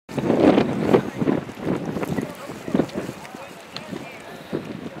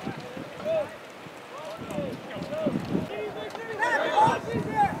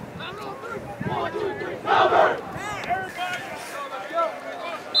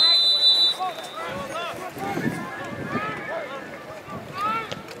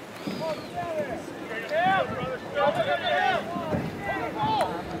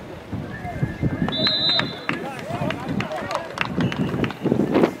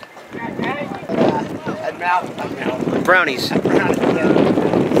Brownies. You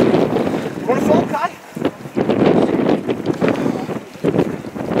want a phone, Kai?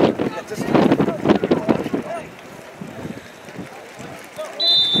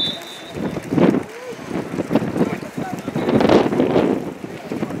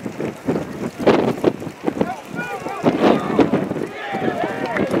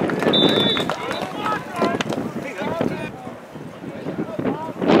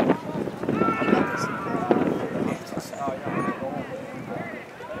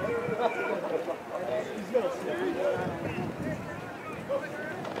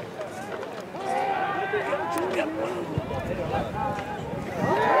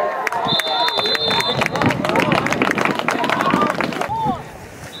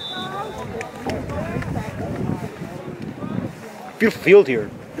 Beautiful field here.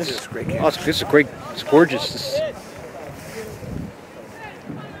 This is great. Oh, this is great. It's gorgeous. This is,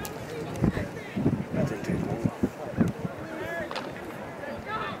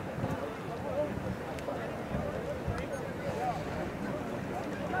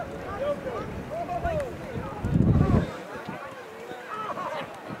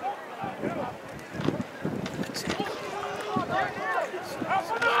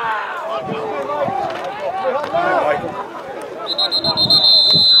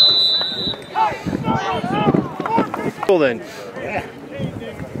 well then. Yeah.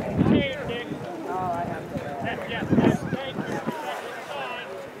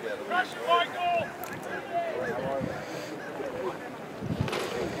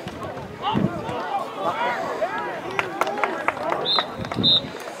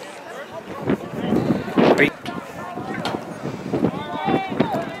 Great.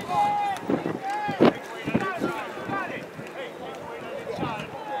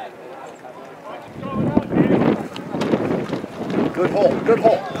 Good hole. Good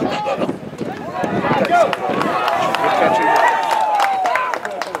hole. Good catching.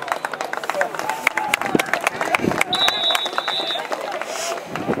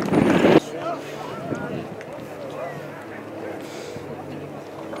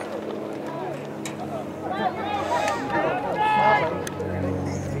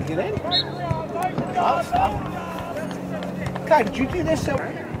 Get in. Kai, did you do this?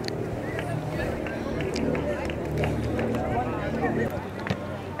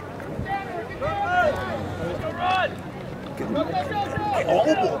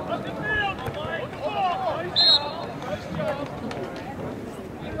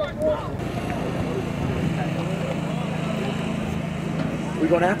 We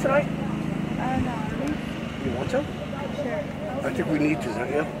going out tonight? No. You want to? Sure. I think we need to,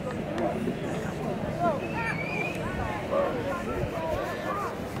 don't you?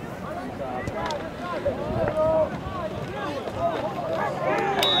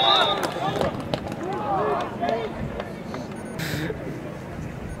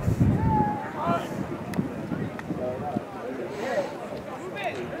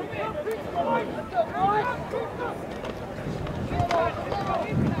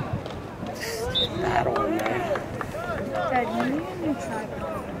 Battle, man. Dad, you need a new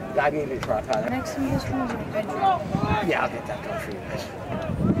tripod. I need a tripod. Next to this one's a bedroom. Yeah, I'll get that done for you guys.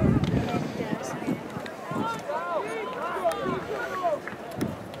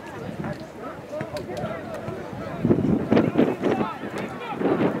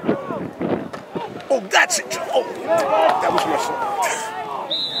 Oh, that's it. Oh, that was my fault.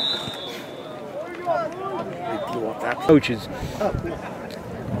 They blew up that. Coaches. Oh, cool.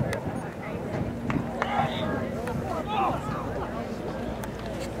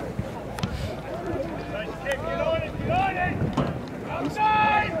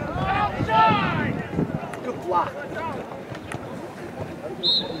 Good block.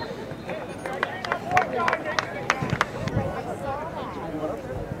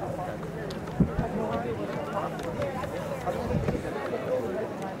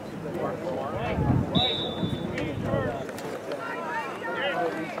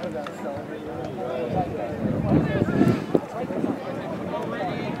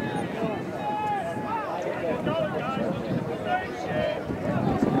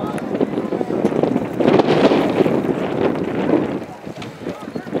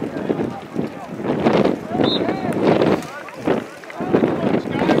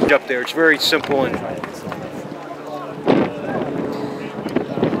 Up there, it's very simple and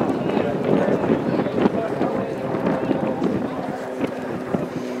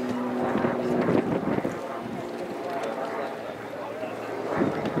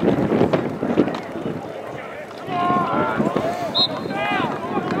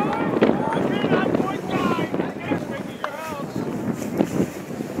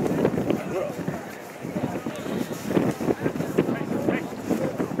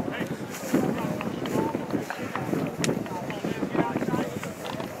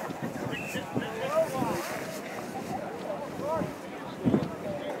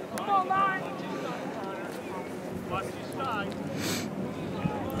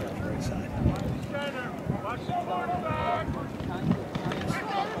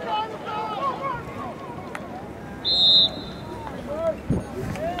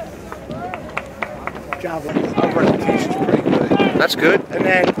Job, our reputation's pretty good. That's good. And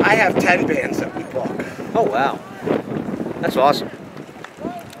then I have 10 bands that we book. Oh, wow. That's awesome.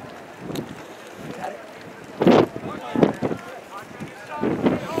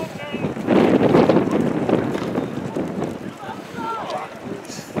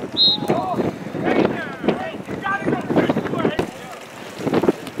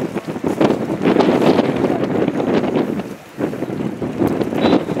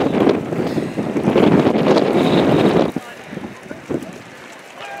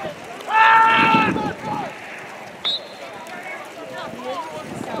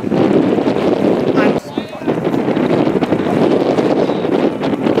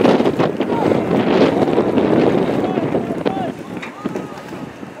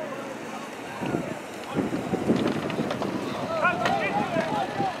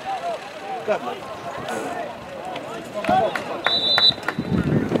 That much.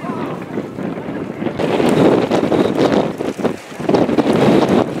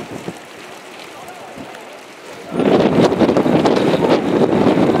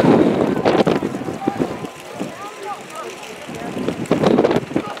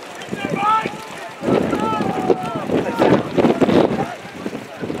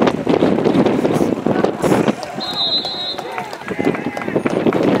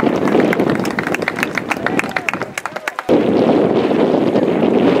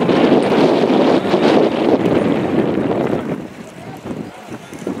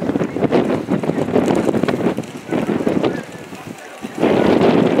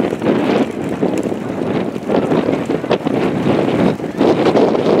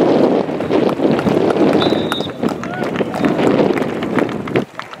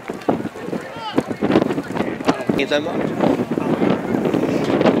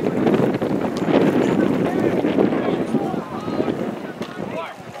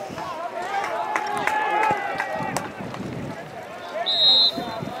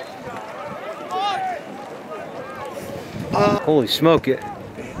 Holy smoke it.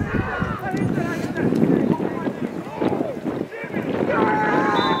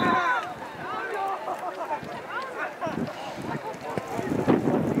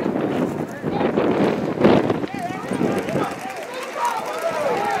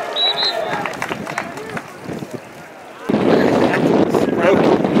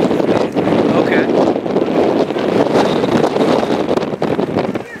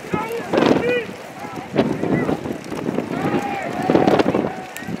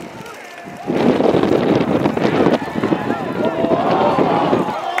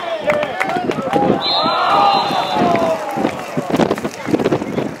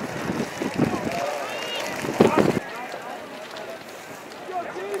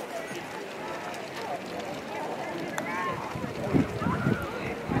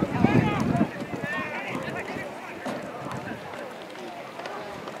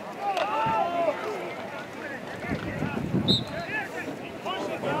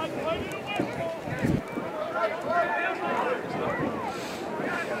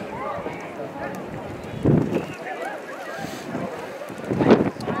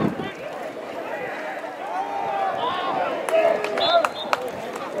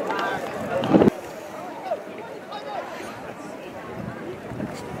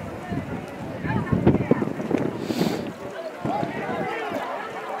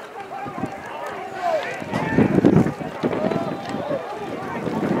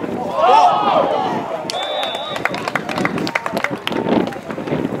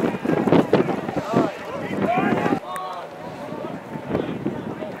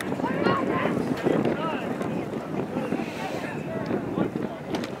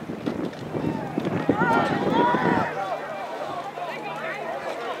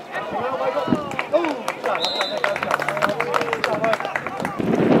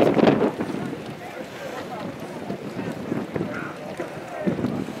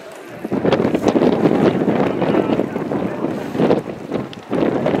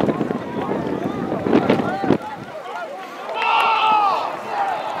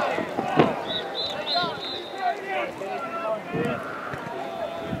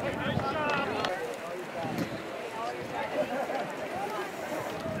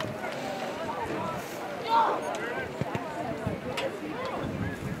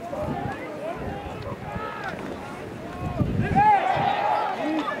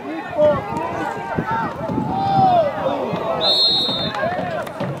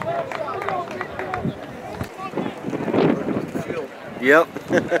 Yep.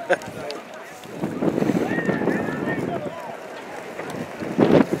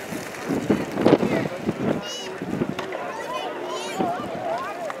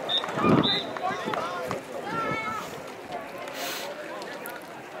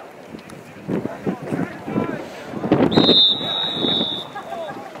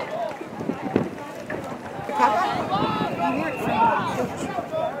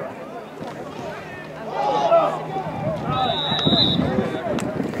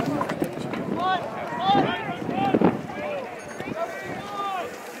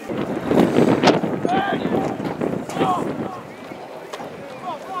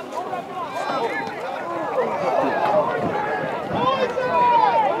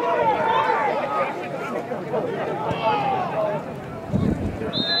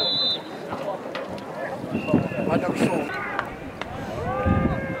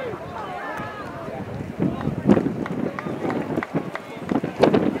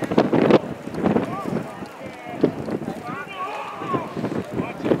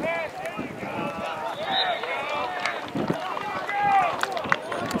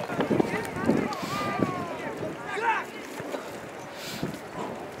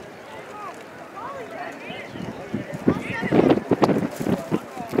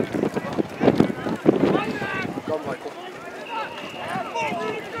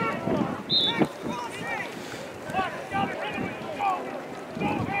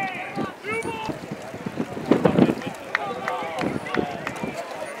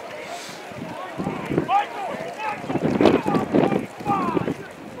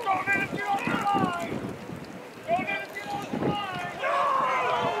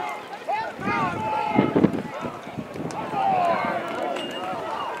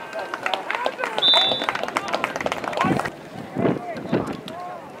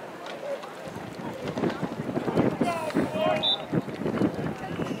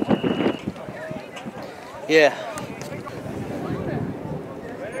 Yeah.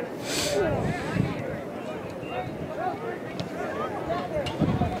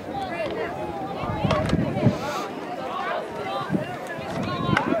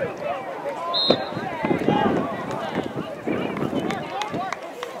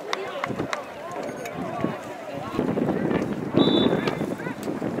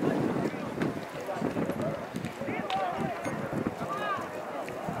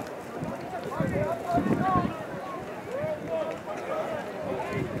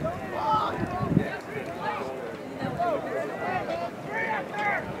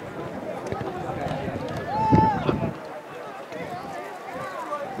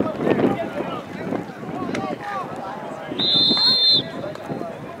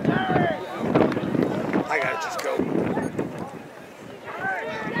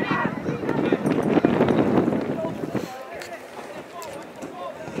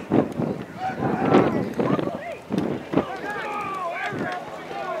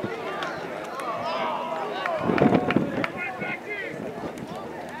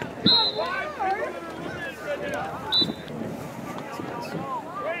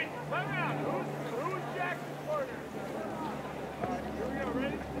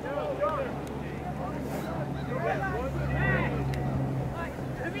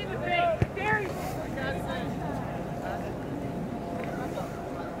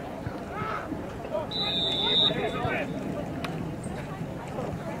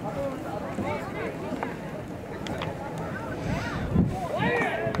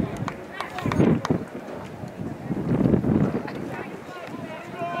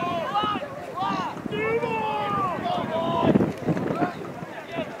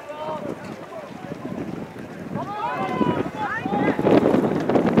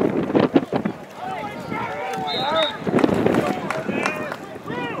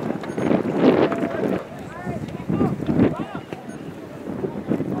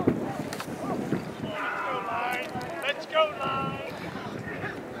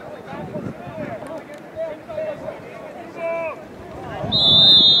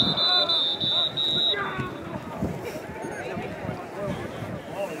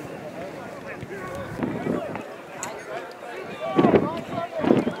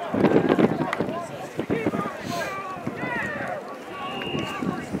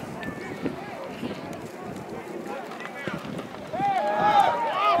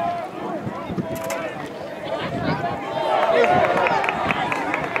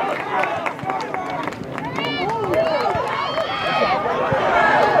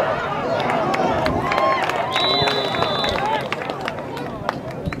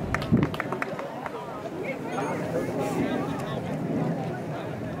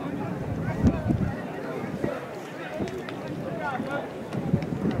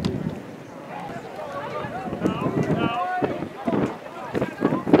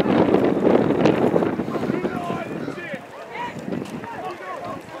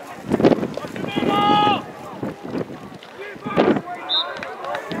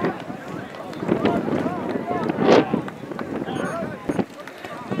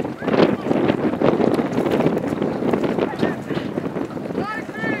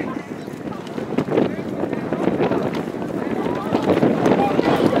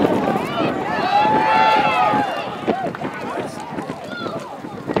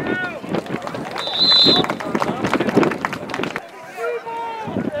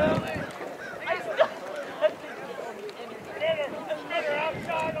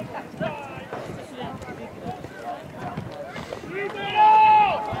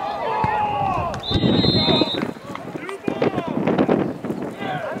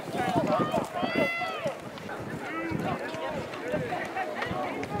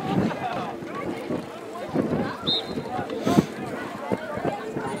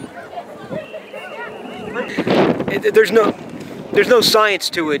 there's no science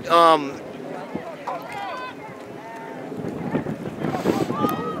to it.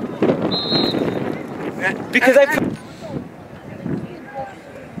 Because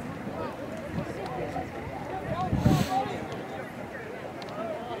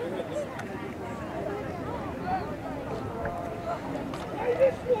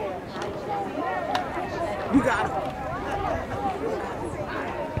You got it.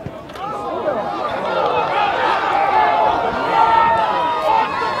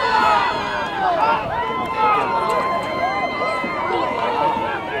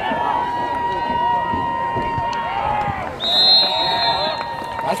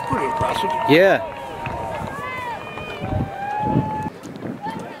 That's pretty impressive. yeah.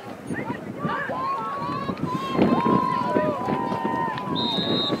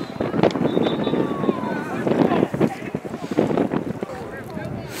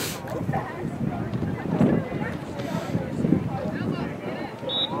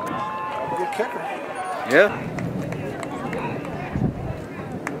 Good kicker. Yeah.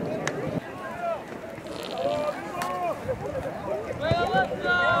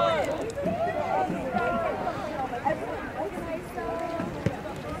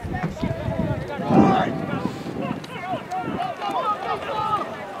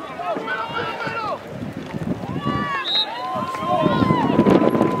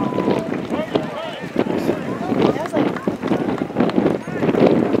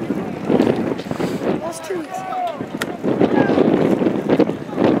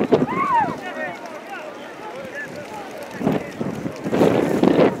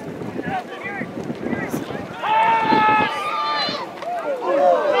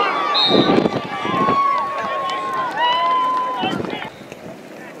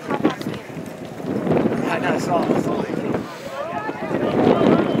 I saw it.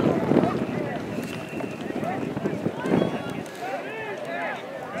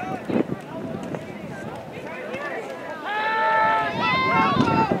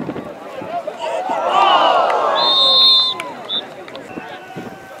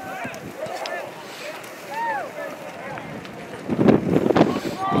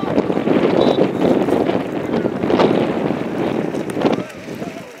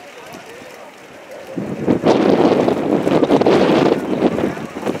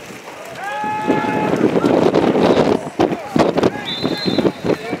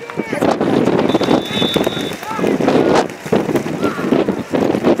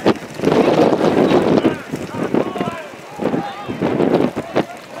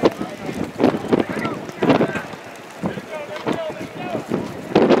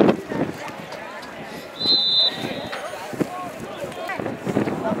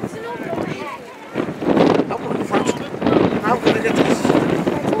 How can I get this?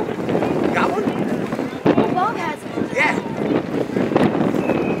 Got one? Oh, Bob has it. Yeah.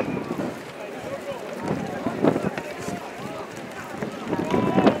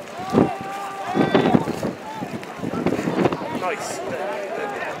 Nice. I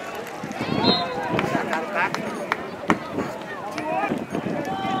got it back.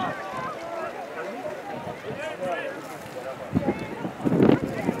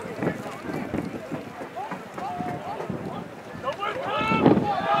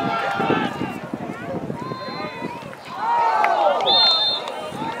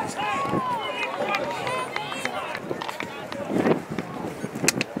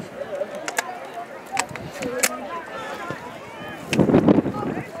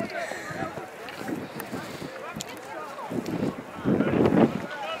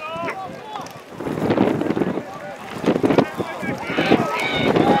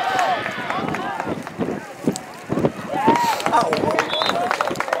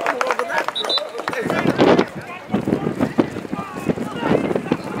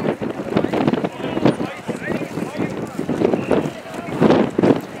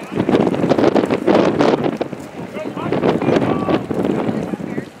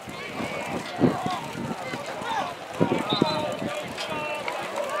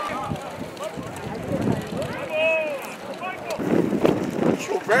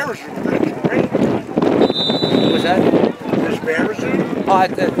 Bears are great. What's that? There's bears.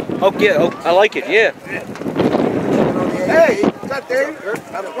 Oh, yeah. Oh, I like it. Yeah. Hey, is that Dave?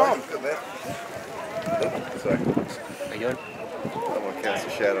 How's it going? Good, man. Sorry. How you doing? I'm gonna cast a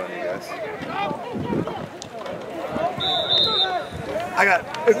shadow on you guys. I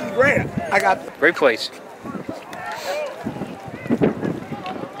got, this is great. I got, Great place.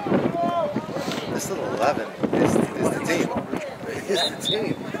 This little 11 is the team. It's the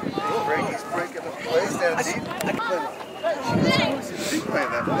team. He's breaking the plays down deep. She's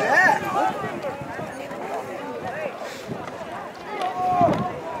playing that play. yeah.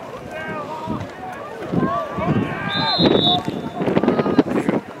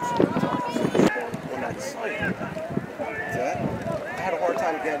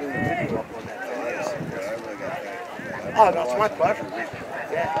 my pleasure.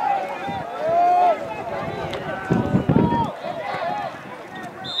 Yeah.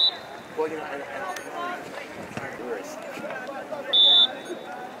 Well, you know, where is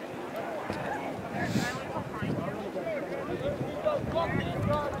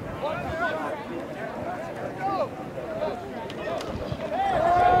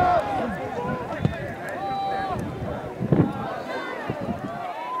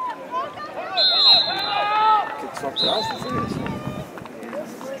Get something else to finish.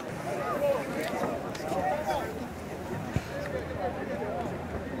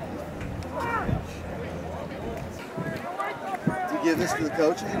 Do you give this to the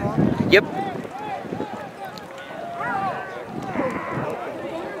coaches and all? Yep.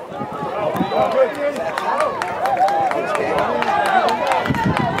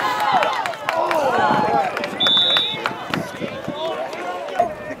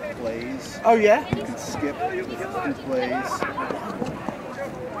 Pick plays. Oh, yeah? You can skip through plays.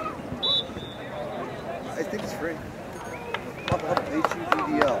 I think it's free. Hub,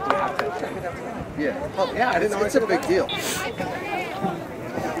 HUDDL. Yeah, Hub. Yeah, I didn't know it's a big deal.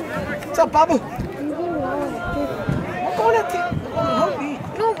 What's up, Bubba? I'm going at the Hoagie.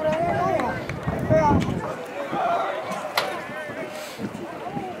 No, but I don't know.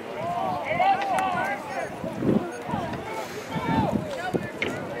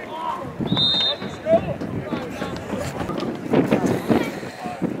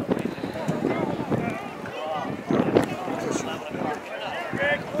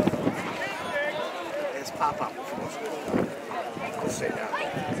 It's pop-up. I'll say that.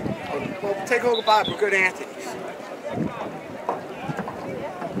 Well, take a look at We're good Anthony's.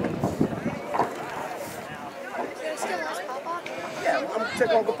 Still has Papa? Yeah, I'm gonna take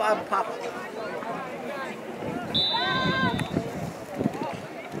a look at pop-up.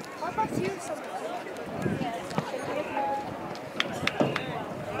 Papa's here somewhere.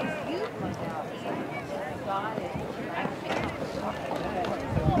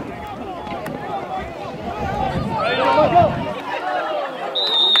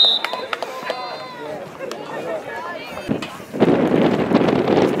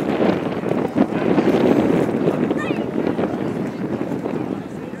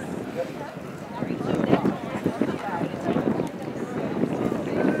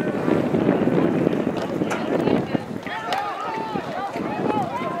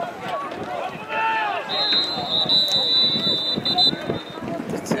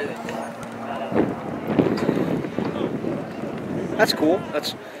 That's cool.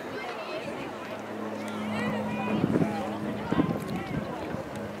 That's.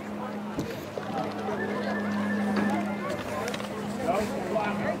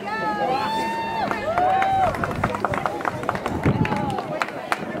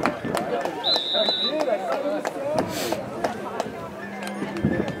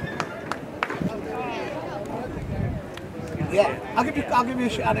 Yeah, I'll give you a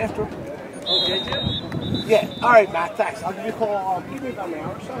shot after. Oh, did you? Yeah. All right, Matt. Thanks. I'll give you a call. Give me about an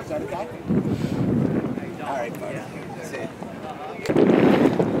hour or so. Is that okay? All right, buddy. That's it.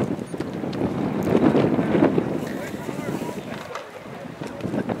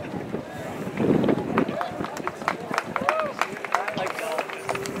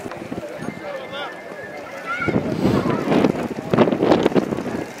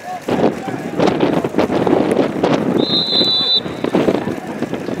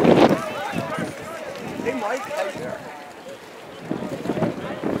 Hey, Mike. How you doing?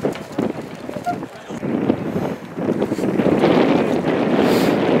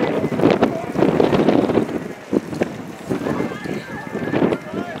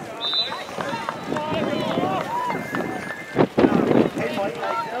 Hey, Mike.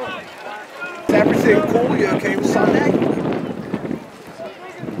 How you doing? Is everything cool? You okay with Sunday?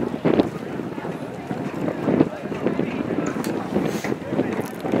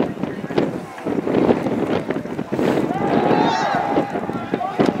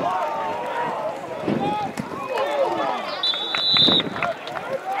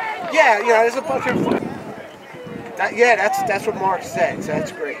 Yeah, you know, there's a bunch of. Yeah, that's what Mark said. So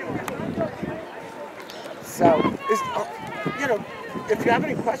that's great. So, you know, if you have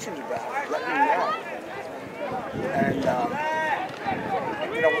any questions about it, let me know. And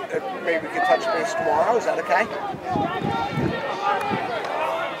you know, maybe we can touch base tomorrow. Is that okay?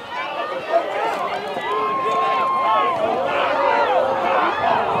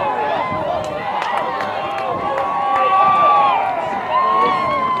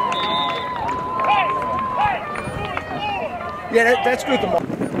 Yeah, that's good.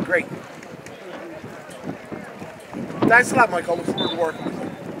 Great. Thanks a lot, Michael. I look forward to working with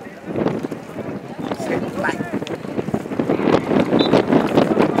you. Bye.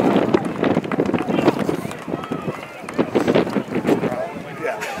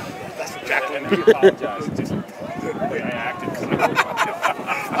 apologize. It's just the way I acted.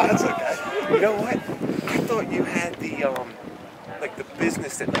 Oh, that's okay. You know what? I thought you had the like the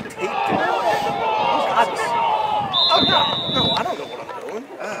business that like taped it. Oh, no, I don't know what I'm doing.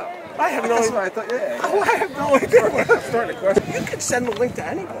 Oh. I have no idea. I thought, yeah. Oh, I have no idea. I'm starting to question. You can send the link to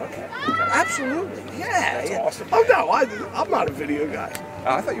anyone. Absolutely. Yeah. That's awesome. Oh, no, I'm not a video guy.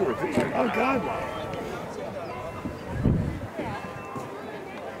 Oh, I thought you were a video guy. Oh, God, no.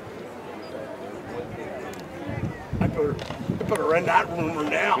 I better end that rumor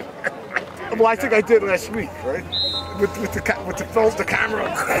now. Well, I think I did last week, right? With the phones, the camera.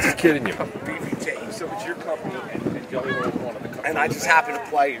 I'm just kidding you. BBT. So it's your company and Jelly Roll is one of the companies. And I just happened to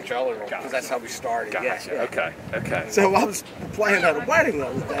play in Jelly Roll because that's how we started. Gotcha. Yeah. Okay. So I was playing at a wedding the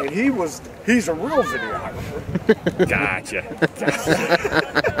other day, and he's a real videographer. Gotcha.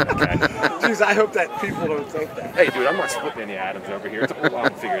 Okay. Jeez, I hope that people don't think that. Hey, dude, I'm not splitting any atoms over here. It's a whole while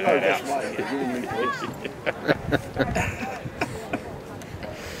to figure that That's out. right. You and me, please.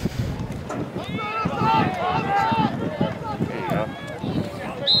 There you go.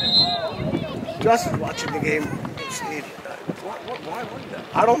 Justin's watching the game in stadium. Why was that?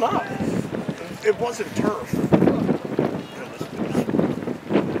 I don't know. It wasn't turf.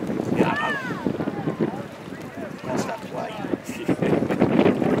 Yeah, I don't know. Lost that play.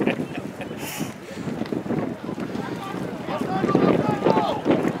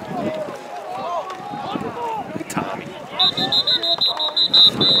 Tommy.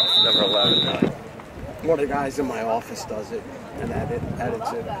 Number 11. One of the guys in my office does it and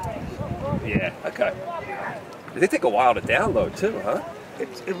edits it. Yeah, okay. They take a while to download too, huh?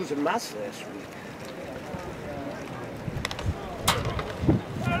 It was a mess last week.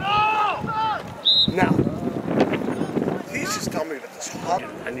 Now, he's just telling me about this hub.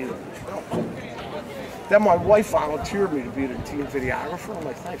 I need to film. Then my wife volunteered me to be the team videographer. I'm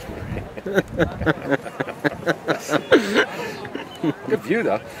like, thanks, man. Good view,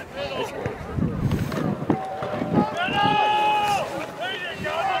 though. That's great.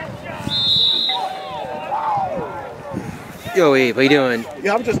 Yo, Eve, how you doing?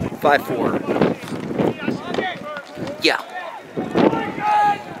 Yeah, I'm just 5'4". Yeah.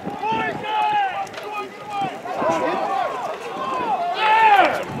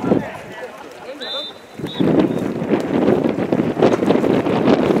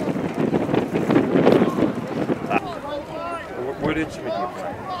 What instrument do you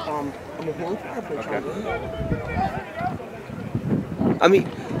play? I'm a horn player. I mean...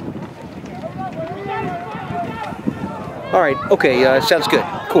 All right, okay, sounds good.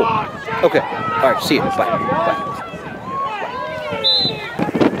 Cool. Okay, all right, see you. Bye. Bye.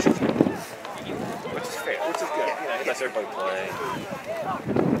 Which is fair, which is good. You know, he lets everybody play.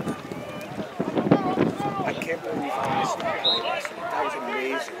 I can't believe I missed that play last week. That was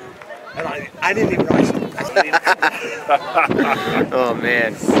amazing. And I didn't even realize it. Oh,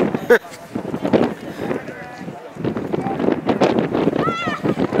 man.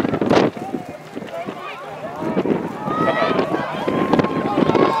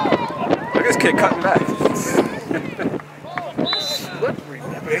 Look at this kid cutting back. Slippery,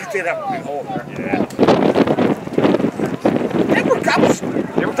 man. But he did have a big hole there. Yeah.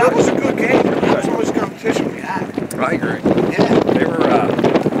 That was a good game. That was so much competition we had. I agree. Yeah. They were, a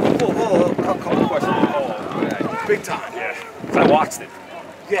couple questions. Big time. Yeah. 'Cause I watched it.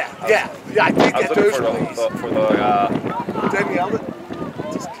 Yeah, I did I was get looking those for plays. the Then yelled it.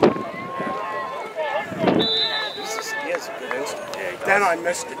 He has a good instinct. Yeah, he does. Then I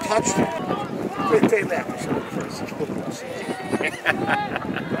missed the touchdown. They left me some first football season.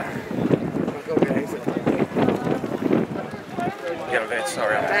 I'll go get anything like that. Yeah, Vince,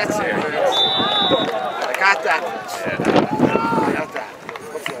 sorry. That's it. I got that. Yeah. I got that.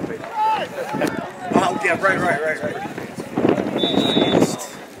 Hopefully I'll make it. Oh, yeah, right.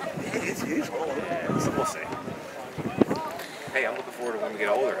 He's all over. Yeah, so we'll see. Hey, I'm looking forward to when we get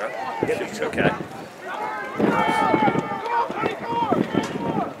older, huh? Yeah, Should be okay.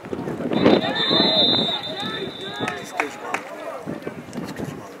 These kids run.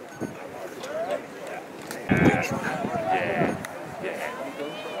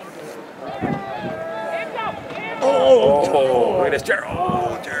 Oh, look at this, Jared.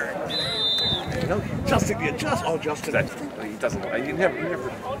 Oh, Jared. Justin, Justin. He doesn't. You never really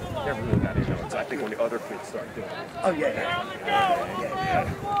got into it. So I think when the other kids start doing it. Oh, yeah.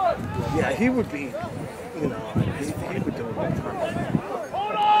 Yeah, he would be, he would do it all the time.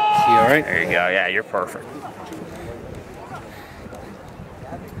 You all right? There you go. Yeah, you're perfect.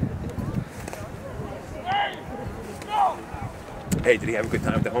 Hey, did he have a good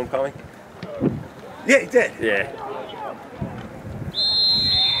time at the homecoming? Yeah, he did. Yeah.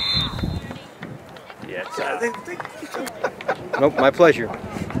 Nope, my pleasure.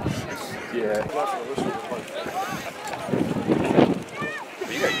 Yeah. But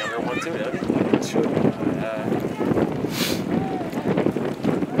you got a younger one too, don't you?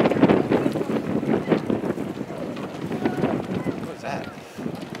 What's that?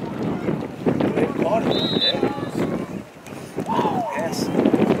 Yes.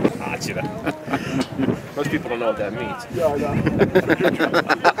 Gotcha. Most people don't know what that means. Yeah, I know.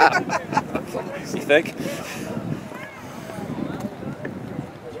 You think?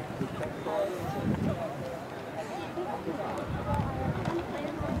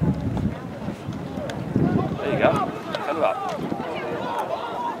 There you go. Cut it up.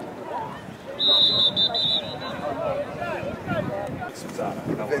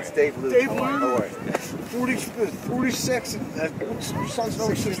 It's Dave Luke. Dave How Luke. are you? 46. Your son's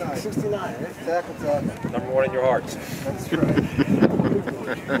number 69. 69, right? Tackle. Number one in your hearts. That's right.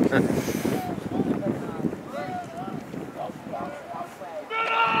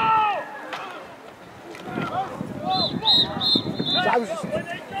 I was just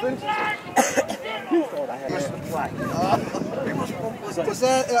Was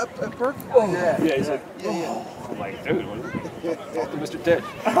that a perk? Yeah, he's like, I'm like, dude, talk to Mr. Ted.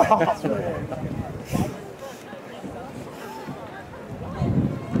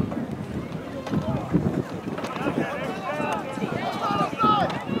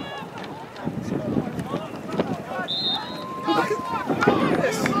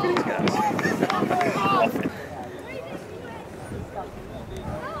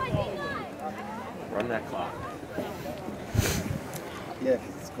 Run that clock. Yeah,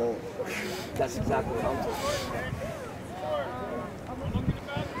 'cause it's cold. That's exactly what I'm doing.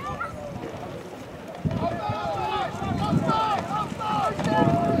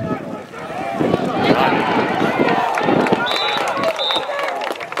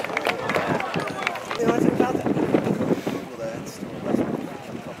 You know anything about that?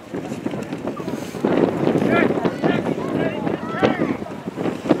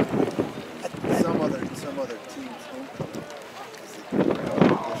 Some other team's homecoming.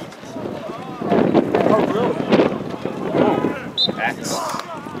 Oh, really? X.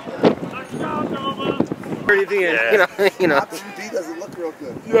 Pretty the end, you know. Option B doesn't look real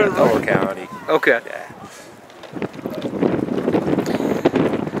good. Lower County. Okay. Yeah.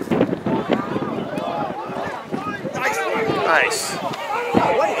 Nice.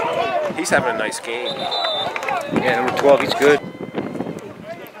 He's having a nice game. Yeah, number 12, he's good.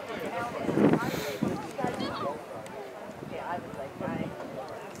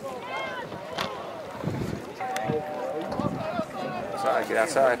 Outside, get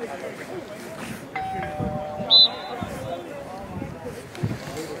outside.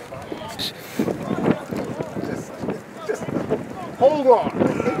 Just hold on.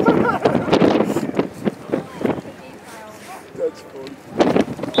 That's funny.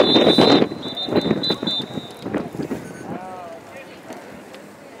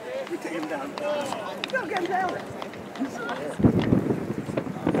 We take him down. No, get him down there.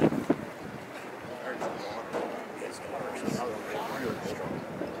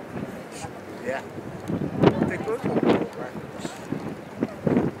 Yeah. They both will go practice.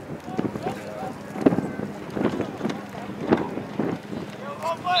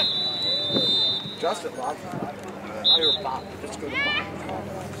 Justin, Bob. I hear Bob. Let's go to Bob.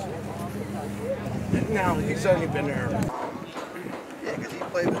 Now, he's only been there. Yeah, because he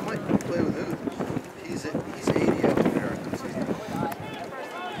played with Mike. He played with who? He's 80 out of America. So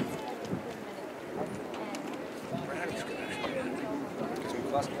Bradley's good, actually. Two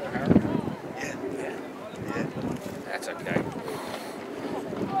clusters of hair. yeah. That's okay.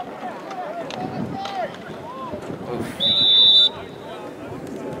 Oof.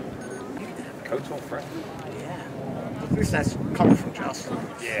 Coach on front. Yeah. At least that's coming from Justin.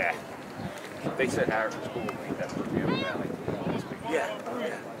 Yeah. They said Harrison School will beat that Review Valley. Yeah.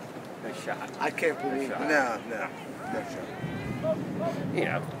 Nice shot. I can't believe Nice it. shot. No shot. You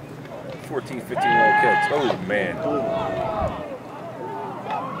know, 14, 15-year-old kids. Oh, man.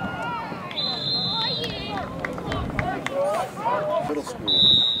 Middle school.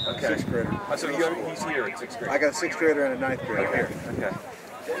 Okay. 6th grader. So he's here in 6th grade. I got a 6th grader and a 9th grader Right here. here. Okay.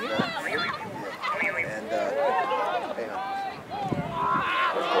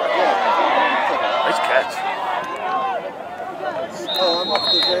 Nice catch. Oh, I'm up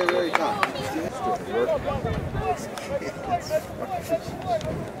to the very, very top.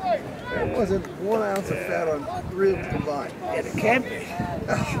 There wasn't 1 ounce of fat on ribs combined. Yeah, it can't be.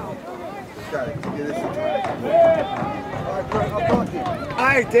 Got it. Get this. All right, Brett, I'll talk to you. All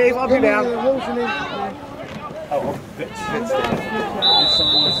right, Dave, I'll be down. What was your name? Oh, Vince. His son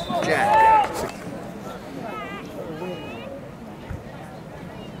was Jack.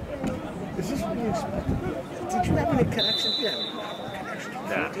 do you expect? Did you have any connections? You didn't have any connections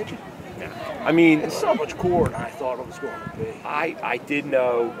before, Nah. did you? Yeah. I mean, It's so much cooler than I thought it was going to be. I did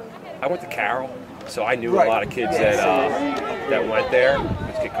know. I went to Carroll, so I knew Right. a lot of kids Yeah, that went there.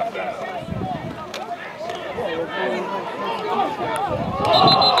 Let's get cut back.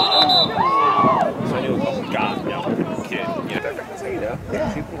 So I knew a couple guys, you know, kid. That's how you know.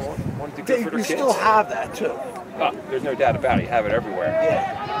 Yeah. People want to do good for their You kids. still have that too. Oh, there's no doubt about it. You have it everywhere.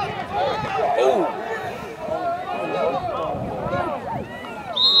 Yeah. Oh.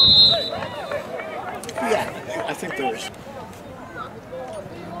 Yeah. I think there's.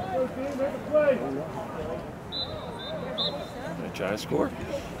 Trying to score.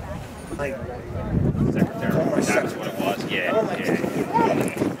 Like, Secretary. That's what it was. Yeah.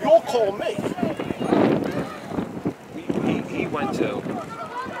 you'll call me. He went to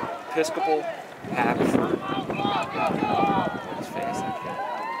Episcopal, Haverford. That's fast.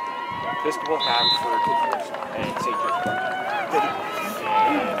 Episcopal, Haverford, and St. George.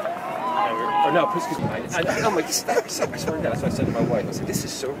 Or no, Episcopal. I'm like, stop. I swear to God, that's what I said to my wife. I said, this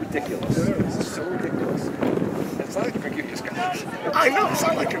is so ridiculous. This is so ridiculous. It's not like they're going to give you a scholarship. I know. It's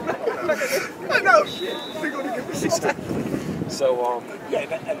not like I know. Shit. They're going to give me something. So, Yeah,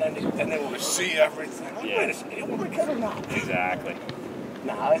 and they want to see everything. Yeah. Wait a second, you want to get or not? exactly.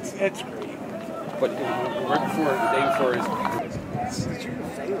 No, it's great. But right before, the day before his... It's your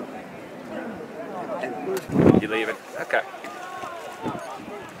favorite. And where's You leaving? Okay.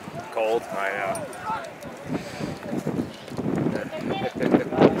 Cold, I know.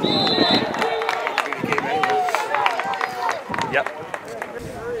 Yep.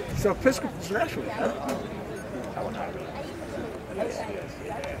 So Episcopal's next week, huh?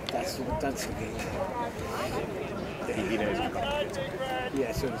 That's the game. He knows.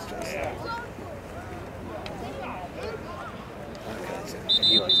 Yeah, so it's just. Yeah. Okay, so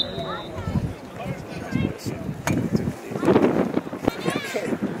He likes everywhere.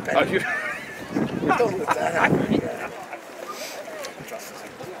 Oh, you... don't let that happen. Yeah.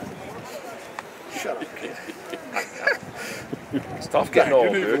 Shut up, kid. It's tough getting old,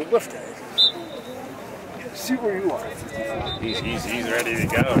 You need dude. to lift it. See where you are. He's ready to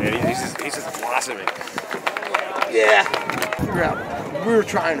go, man. He's just blossoming. Yeah. Figure out. We were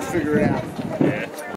trying to figure it out.